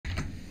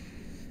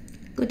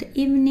Good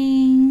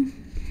evening,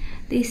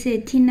 this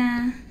is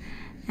Tina,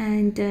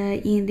 and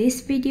in this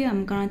video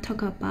I'm gonna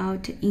talk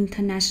about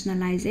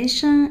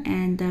internationalization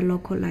and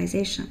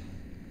localization.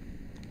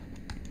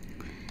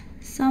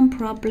 Some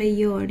probably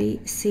you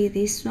already see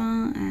this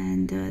one,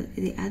 and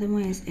the other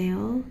one is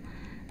L,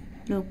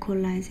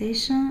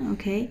 localization.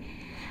 Okay,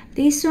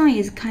 this one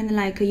is kind of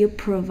like you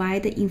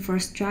provide the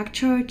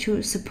infrastructure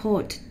to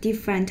support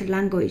different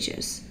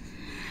languages,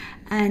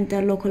 and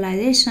the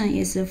localization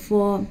is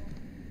for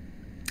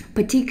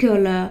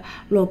particular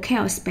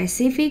locale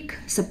specific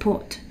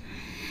support.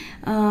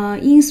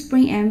 In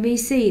Spring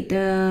MVC,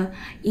 the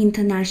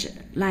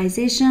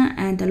internationalization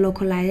and the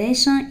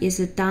localization is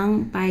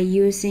done by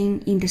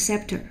using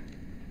interceptor.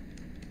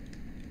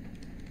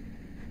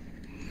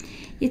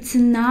 It's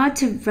not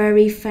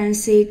very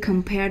fancy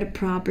compared,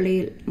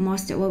 probably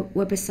most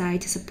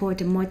websites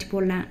support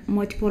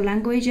multiple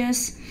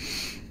languages.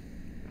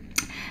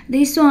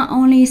 This one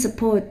only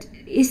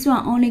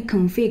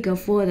configure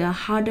for the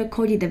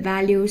hard-coded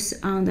values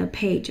on the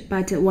page,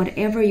 but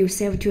whatever you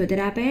save to a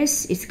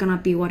database, it's gonna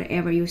be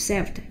whatever you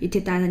saved. It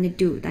doesn't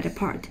do that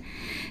part.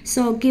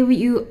 So give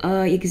you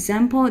an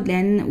example,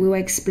 then we will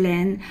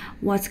explain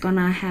what's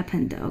gonna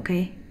happen,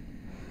 okay?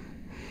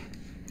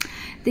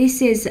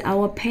 This is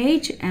our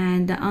page,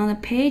 and on the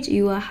page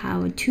you will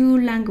have two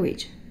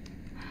languages.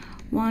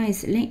 One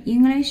is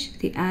English,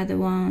 the other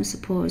one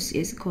suppose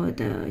is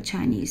called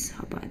Chinese.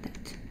 How about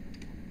that?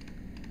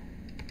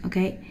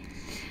 Okay,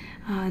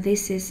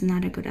 this is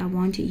not good. I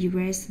want to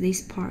erase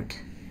this part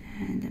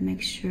and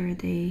make sure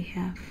they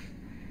have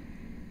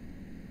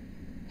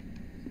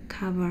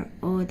cover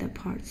all the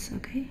parts.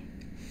 Okay,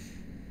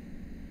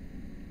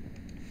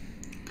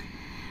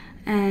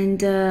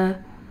 and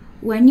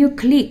when you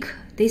click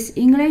this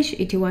English,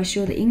 it will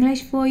show the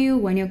English for you.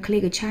 When you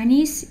click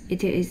Chinese,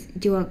 it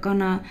will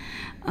gonna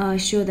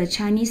show the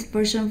Chinese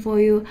version for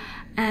you.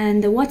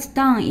 And what's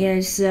done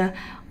is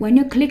when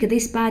you click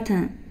this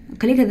button,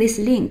 click this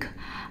link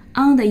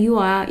on the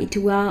URL, it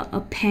will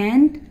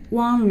append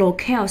one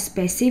locale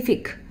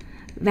specific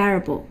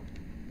variable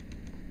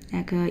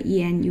like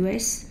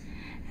ENUS,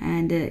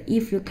 and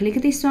if you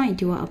click this one,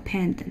 it will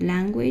append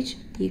language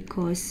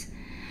equals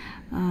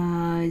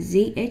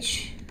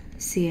ZHCN.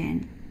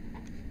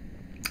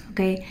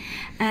 Okay,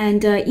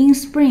 and in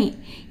Spring,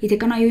 it's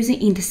gonna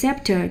using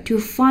interceptor to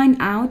find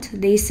out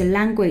this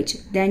language,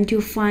 then to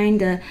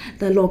find the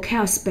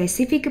locale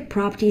specific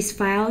properties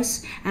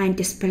files and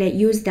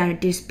use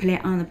that display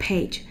on the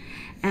page.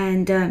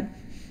 And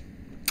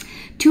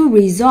to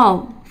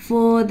resolve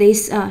for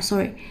this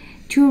locale,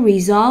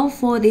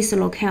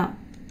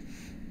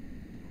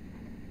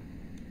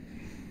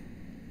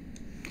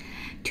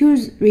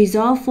 to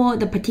resolve for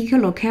the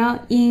particular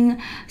locale in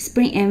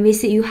Spring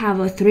MVC, you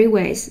have three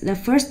ways. The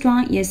first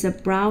one is a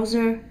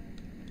browser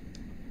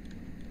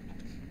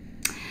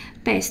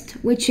based,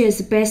 which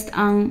is based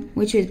on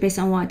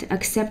what?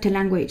 Accept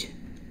language.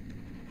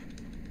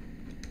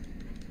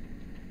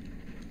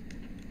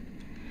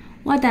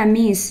 What that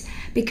means,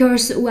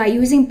 because we are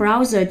using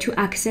browser to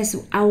access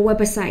our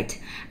website,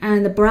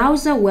 and the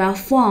browser will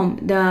form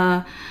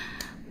the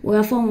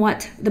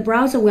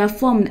browser will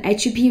form the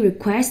HTTP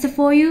request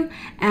for you,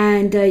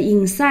 and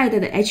inside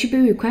the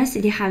HTTP request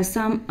it has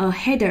some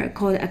header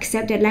called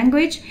accepted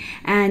language,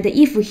 and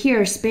if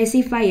here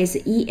specify is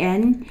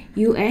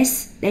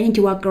ENUS, then it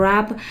will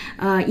grab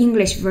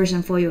English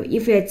version for you.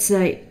 If it's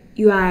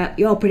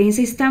your operating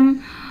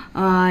system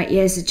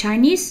is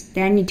Chinese,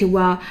 then it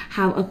will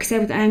have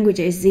accepted language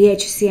is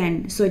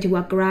ZHCN, so it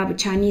will grab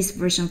Chinese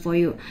version for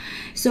you.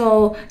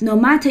 So no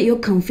matter you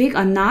config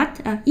or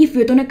not, if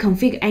you don't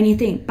config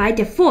anything, by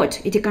default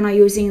it's gonna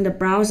using the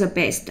browser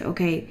based.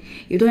 Okay,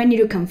 you don't need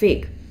to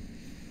config.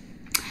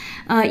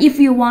 If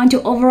you want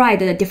to override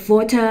the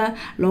default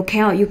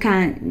locale, you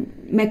can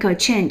make a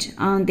change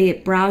on the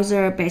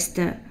browser based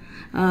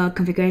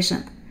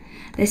configuration.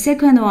 The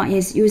second one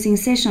is using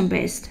session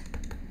based.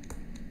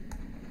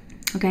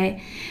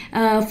 Okay,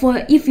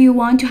 for if you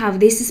want to have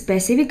this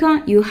specific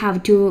one, you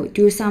have to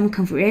do some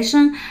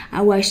configuration.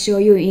 I will show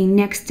you in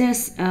next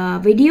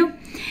video.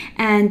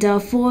 And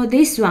for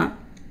this one,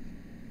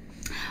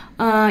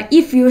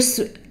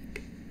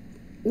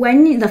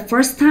 when the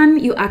first time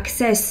you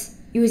access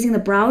using the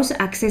browser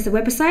access the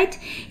website,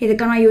 it's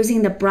gonna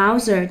using the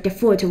browser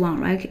default one,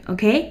 right?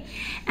 Okay,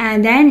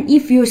 and then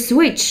if you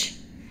switch,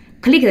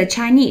 click the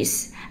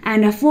Chinese,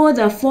 and for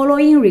the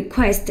following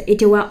request,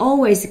 it will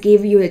always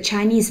give you the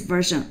Chinese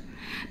version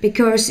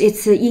because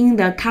it's in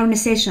the current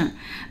session.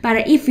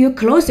 But if you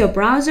close your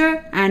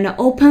browser and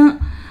open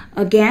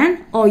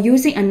again or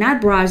using another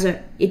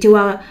browser, it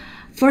will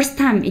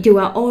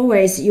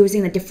always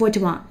using the default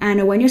one.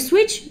 And when you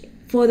switch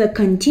for the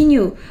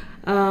continue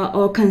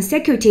or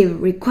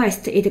consecutive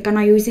request, it's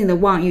gonna using the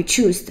one you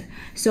choose.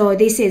 So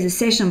this is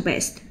session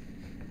based.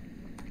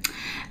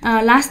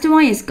 Last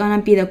one is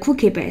gonna be the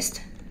cookie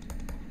based.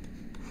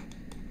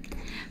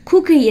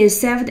 Cookie is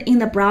saved in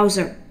the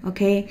browser,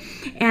 okay?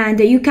 And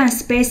you can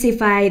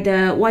specify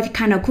what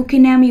kind of cookie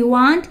name you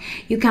want.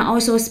 You can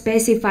also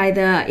specify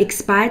the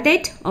expire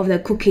date of the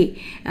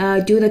cookie.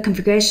 Do the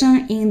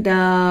configuration in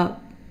the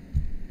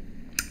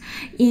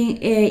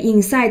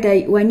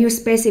inside when you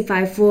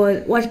specify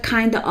for what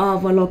kind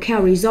of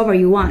locale resolver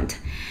you want.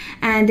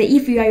 And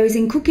if you are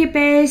using cookie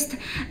based,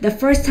 the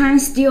first time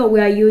still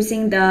we are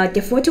using the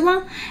default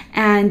one,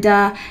 and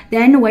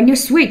then when you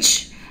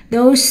switch,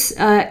 those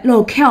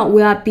locale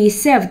will be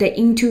saved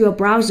into your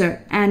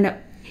browser. And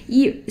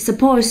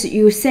suppose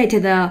you set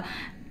the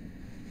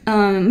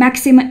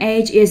maximum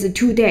age is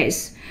 2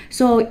 days,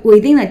 so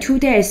within the 2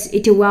 days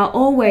it will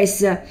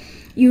always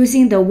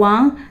using the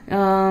one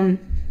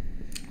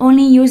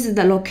only use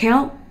the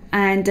locale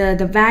and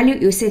the value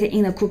you set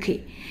in the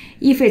cookie.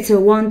 If it's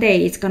 1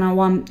 day, it's gonna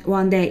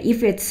one day.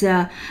 If it's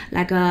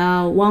like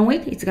 1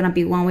 week, it's gonna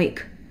be 1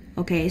 week.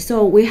 Okay,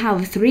 so we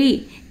have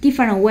 3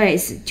 different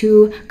ways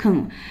to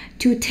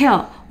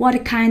tell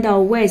what kind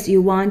of ways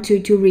you want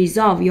to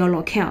resolve your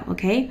locale.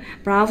 Okay,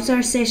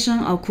 browser,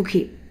 session, or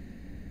cookie.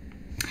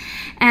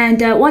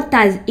 And what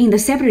does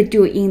interceptor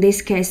do in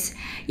this case?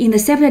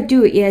 Interceptor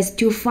do is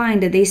to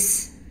find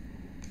this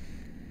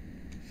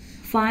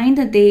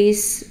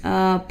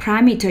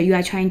parameter you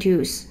are trying to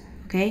use.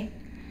 Okay.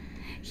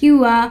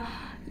 You are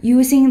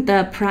using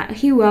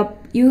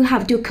you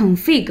have to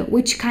configure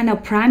which kind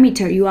of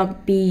parameter you will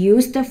be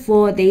used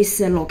for this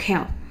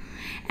locale.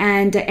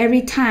 And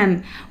every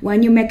time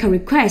when you make a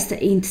request,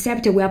 the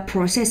interceptor will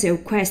process a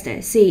request,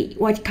 see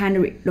what kind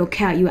of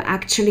locale you are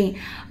actually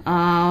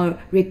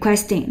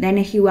requesting. Then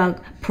he will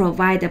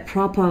provide a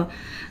proper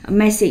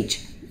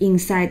message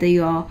inside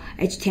your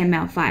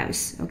HTML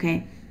files.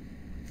 Okay.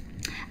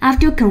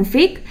 After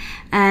config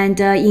and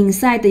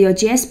inside your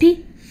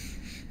JSP,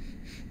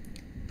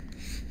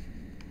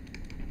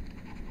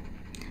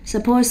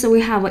 suppose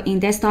we have an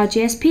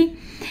index.jsp,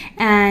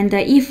 and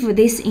if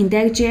this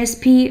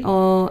index.jsp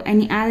or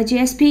any other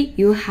JSP,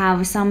 you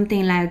have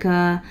something like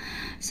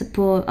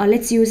suppose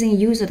let's using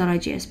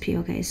user.jsp.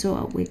 Okay,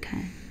 so we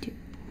can do.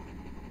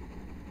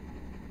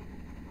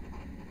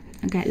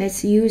 Okay,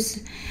 let's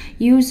use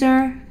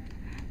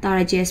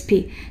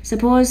user.jsp.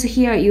 Suppose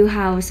here you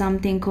have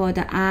something called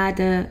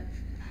add,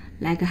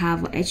 like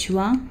have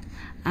h1,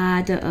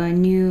 add a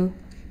new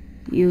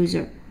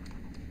user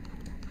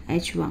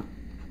h1.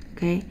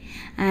 Okay,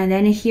 and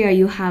then here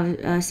you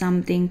have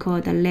something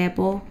called the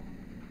label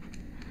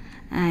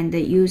and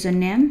the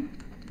username,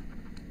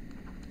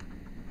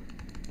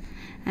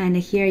 and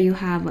here you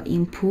have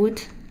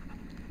input,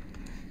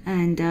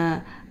 and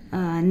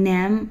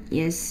name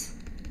is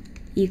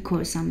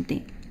equal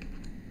something.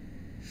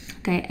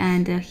 Okay,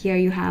 and here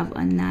you have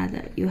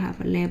another, you have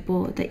a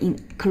label, the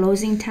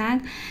closing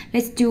tag.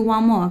 Let's do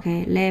one more.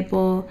 Okay,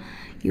 label,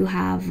 you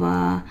have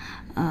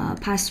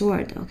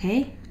password.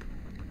 Okay,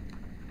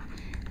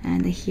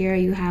 and here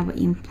you have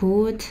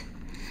input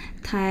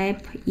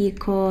type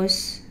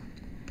equals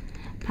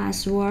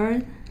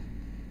password.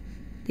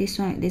 This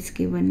one, let's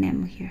give a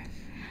name here,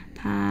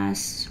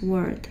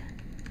 password,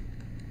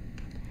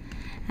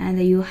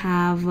 and you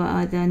have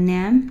the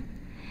name,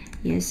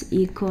 yes,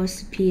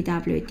 equals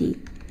pwd.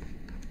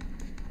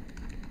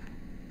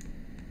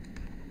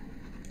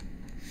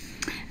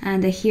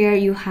 And here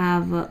you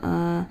have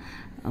a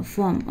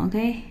form.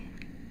 Okay,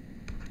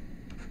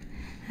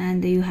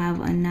 and you have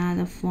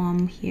another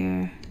form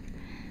here.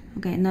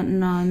 Okay, no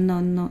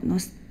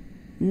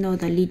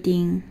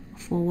deleting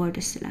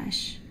forward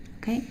slash.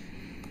 Okay,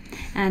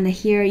 and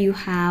here you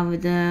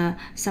have the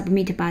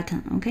submit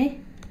button. Okay,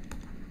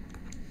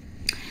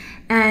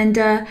 and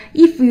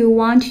if you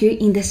want to do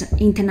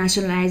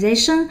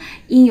internationalization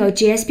in your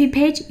JSP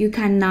page, you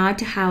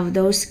cannot have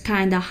those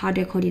kind of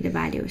hard-coded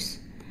values.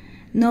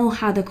 No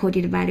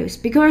hard-coded values,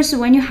 because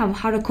when you have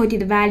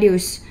hard-coded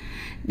values,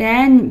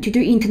 then to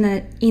do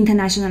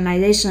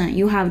internationalization,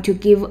 you have to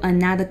give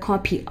another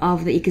copy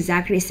of the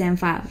exactly same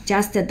file.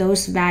 Just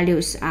those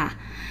values are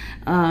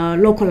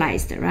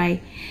localized,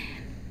 right?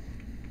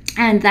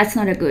 And that's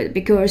not good,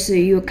 because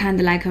you kind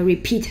of like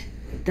repeat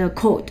the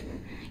code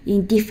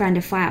in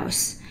different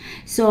files.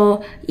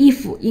 So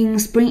if in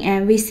Spring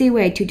MVC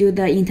way to do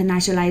the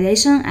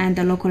internationalization and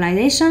the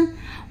localization,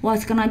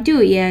 what's gonna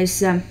do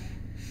is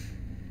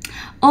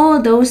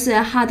all those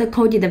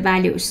hard-coded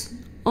values,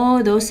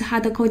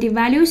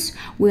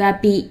 will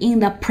be in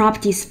the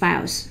properties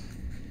files.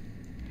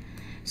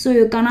 So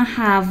you're gonna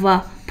have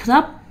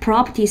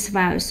properties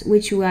files,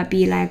 which will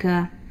be like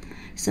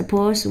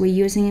suppose we're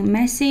using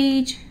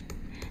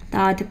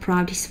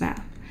message.properties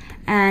file,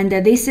 and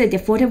this is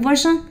default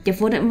version.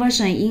 Default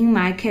version in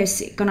my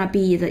case gonna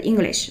be the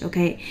English.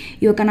 Okay,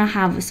 you're gonna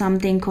have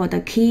something called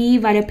the key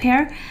value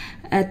pair,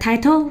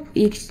 title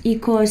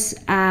equals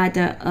add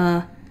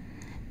a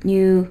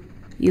new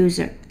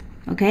user.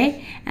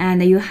 Okay,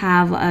 and you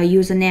have a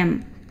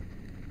username.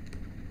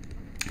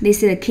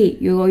 This is the key.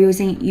 You are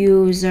using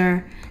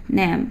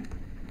username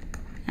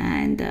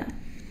and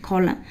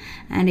colon,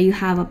 and you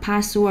have a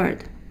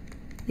password.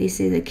 This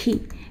is the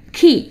key.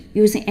 key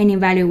using any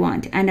value you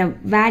want, and the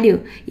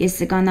value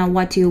is gonna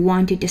what you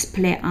want to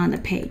display on the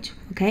page.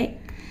 Okay,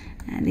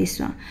 and this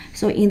one.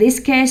 So in this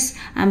case,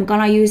 I'm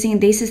gonna using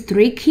this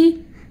 3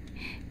 key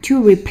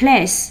to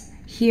replace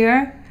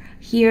here,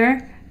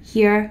 here,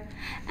 here.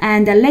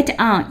 And later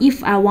on,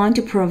 if I want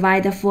to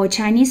provide for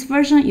Chinese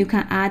version, you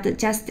can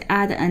just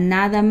add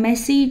another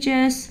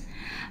messages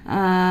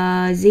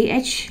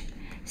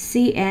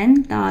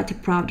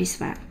zhcn.properties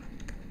file.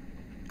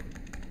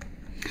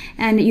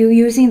 And you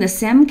using the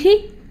same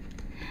key,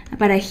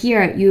 but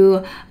here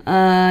you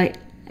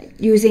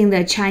using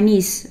the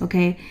Chinese.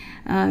 Okay,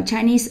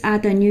 Chinese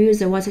add a new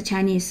user. What's a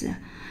Chinese?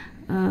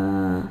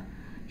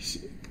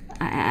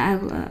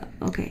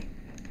 Okay.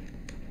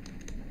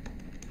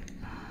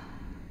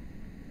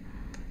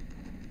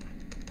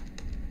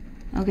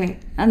 Okay,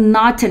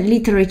 not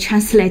literally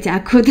translate. I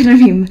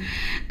couldn't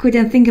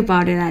think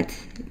about that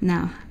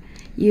now.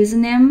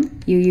 Username,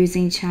 you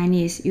using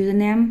Chinese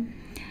username.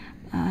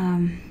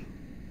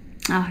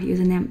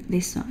 Username,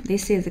 this one.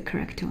 This is the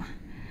correct one.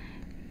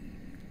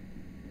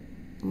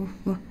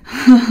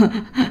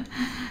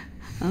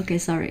 Okay,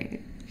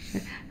 sorry.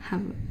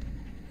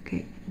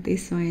 Okay,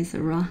 this one is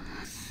wrong.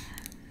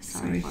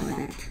 Sorry for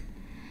that.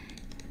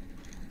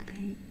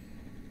 Okay.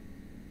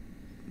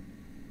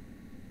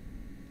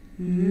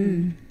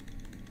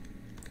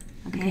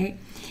 Okay,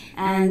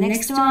 and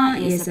next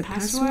one is the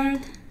password,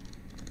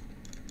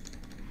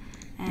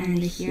 and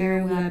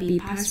here will be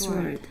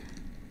password.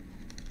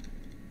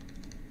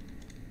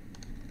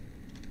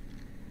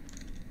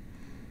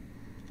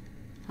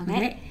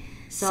 Okay,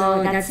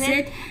 so that's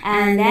it.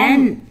 And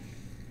then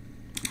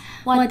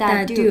what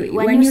that do,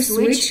 when you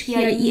switch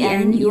here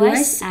EN,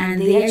 US,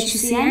 and the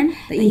HCN,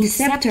 the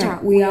interceptor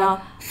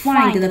will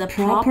find the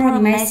proper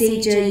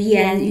message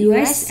EN,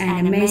 US,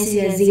 and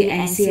message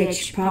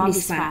ZNCH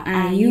properties file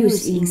and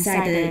use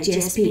inside the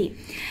GSP.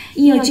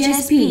 In your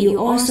GSP, you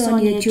also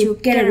need to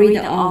get rid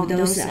of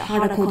those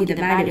hard-coded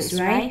values,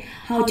 right?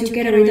 How to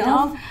get rid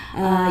of?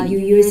 You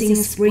using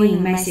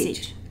Spring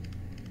message.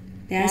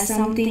 There's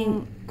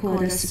something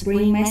called a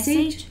Spring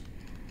message,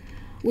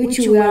 which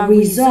will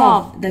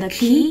resolve the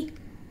key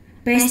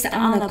based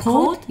on the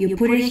code. You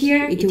put it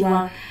here, it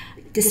will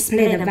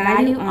display the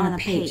value on the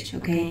page.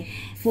 Okay.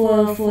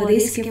 For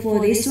this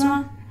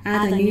one,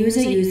 add a new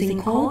user using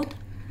code.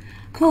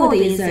 Code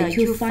is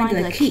to find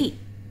the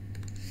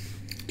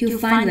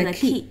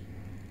key.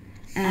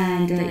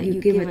 And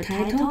you give a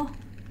title.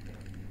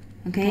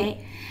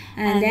 Okay.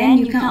 And then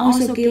you can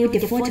also give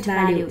default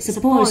value.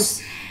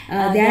 Suppose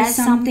there's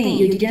something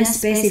you didn't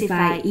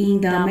specify in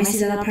the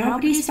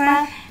message.properties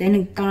file, then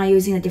you're gonna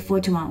using the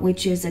default one,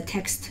 which is a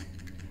text.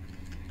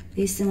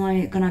 This one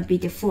is gonna be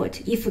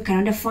default. If you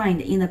cannot find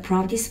in the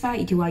properties file,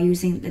 it will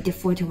using the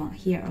default one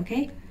here.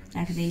 Okay,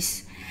 like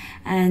this,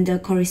 and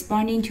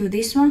corresponding to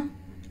this one,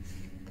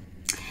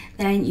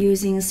 then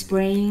using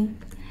Spring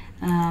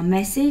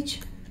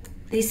message.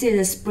 This is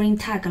a Spring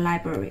tag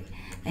library,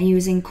 and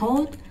using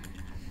code.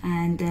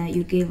 And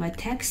you give a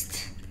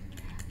text,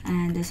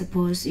 and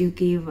suppose you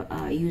give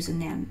a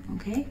username.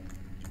 Okay,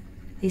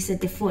 this is a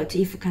default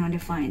if you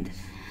cannot find.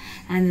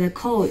 And the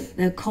code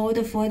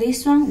for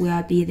this one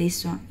will be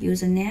this one,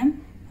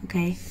 username.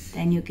 Okay,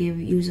 then you give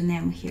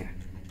username here.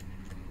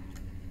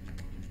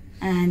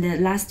 And the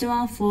last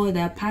one for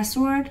the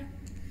password.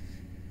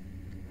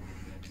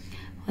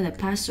 For the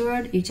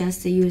password, you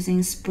just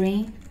using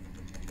Spring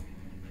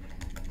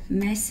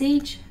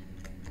message.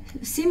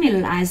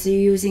 Similar as you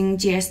using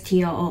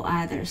GST or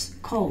others.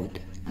 Code,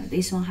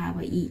 this one have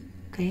a E.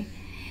 Okay,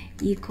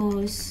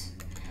 equals,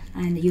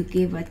 and you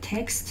give a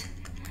text.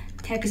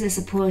 Text,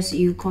 suppose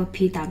you call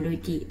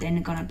PWD, then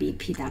it's gonna be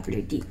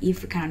PWD.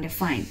 If you cannot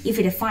find, if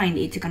it find,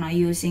 it's gonna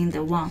using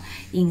the one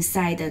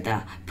inside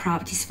the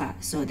properties file.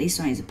 So this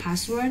one is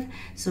password.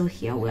 So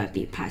here will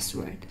be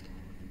password.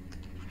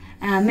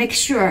 Make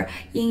sure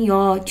in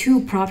your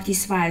two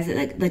properties files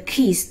the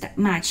keys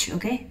match.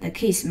 Okay, the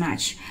keys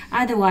match.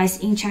 Otherwise,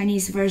 in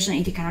Chinese version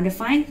it cannot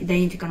find.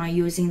 Then it's gonna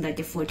using the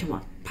default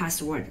one,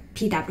 password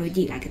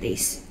PWD, like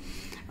this.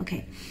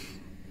 Okay.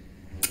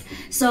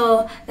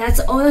 So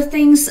that's all the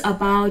things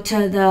about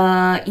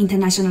the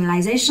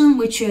internationalization,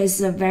 which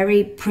is a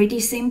very pretty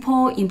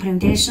simple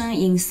implementation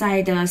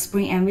inside the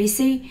Spring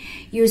MVC.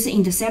 Use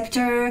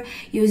interceptor,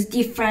 use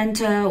different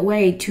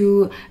way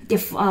to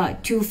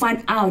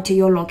find out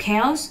your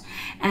locales,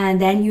 and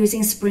then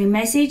using Spring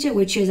message,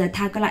 which is a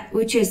tag,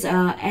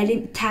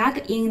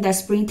 tag in the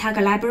Spring tag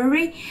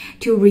library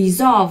to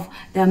resolve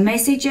the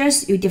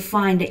messages you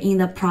defined in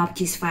the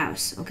properties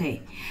files.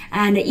 Okay,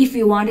 and if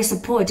you want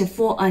support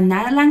for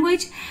another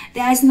language,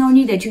 there is no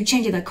need to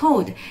change the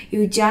code.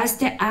 You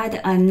just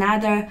add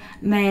another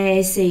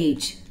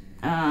message.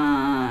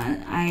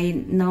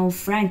 I know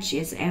French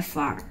is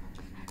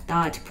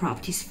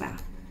fr.properties file.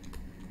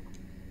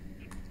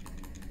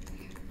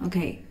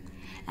 Okay,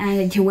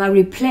 and it will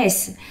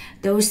replace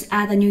those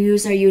other new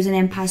user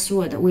username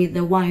password with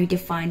the one you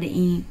defined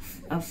in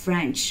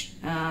French,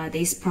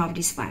 these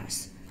properties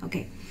files.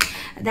 Okay,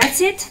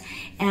 that's it.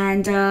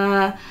 And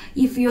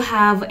if you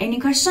have any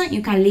question,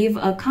 you can leave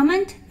a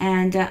comment,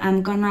 and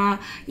I'm gonna,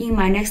 in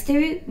my next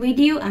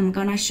video, I'm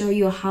gonna show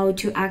you how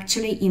to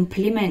actually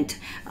implement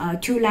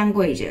 2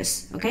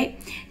 languages. Okay,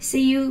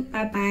 see you,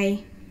 bye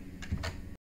bye.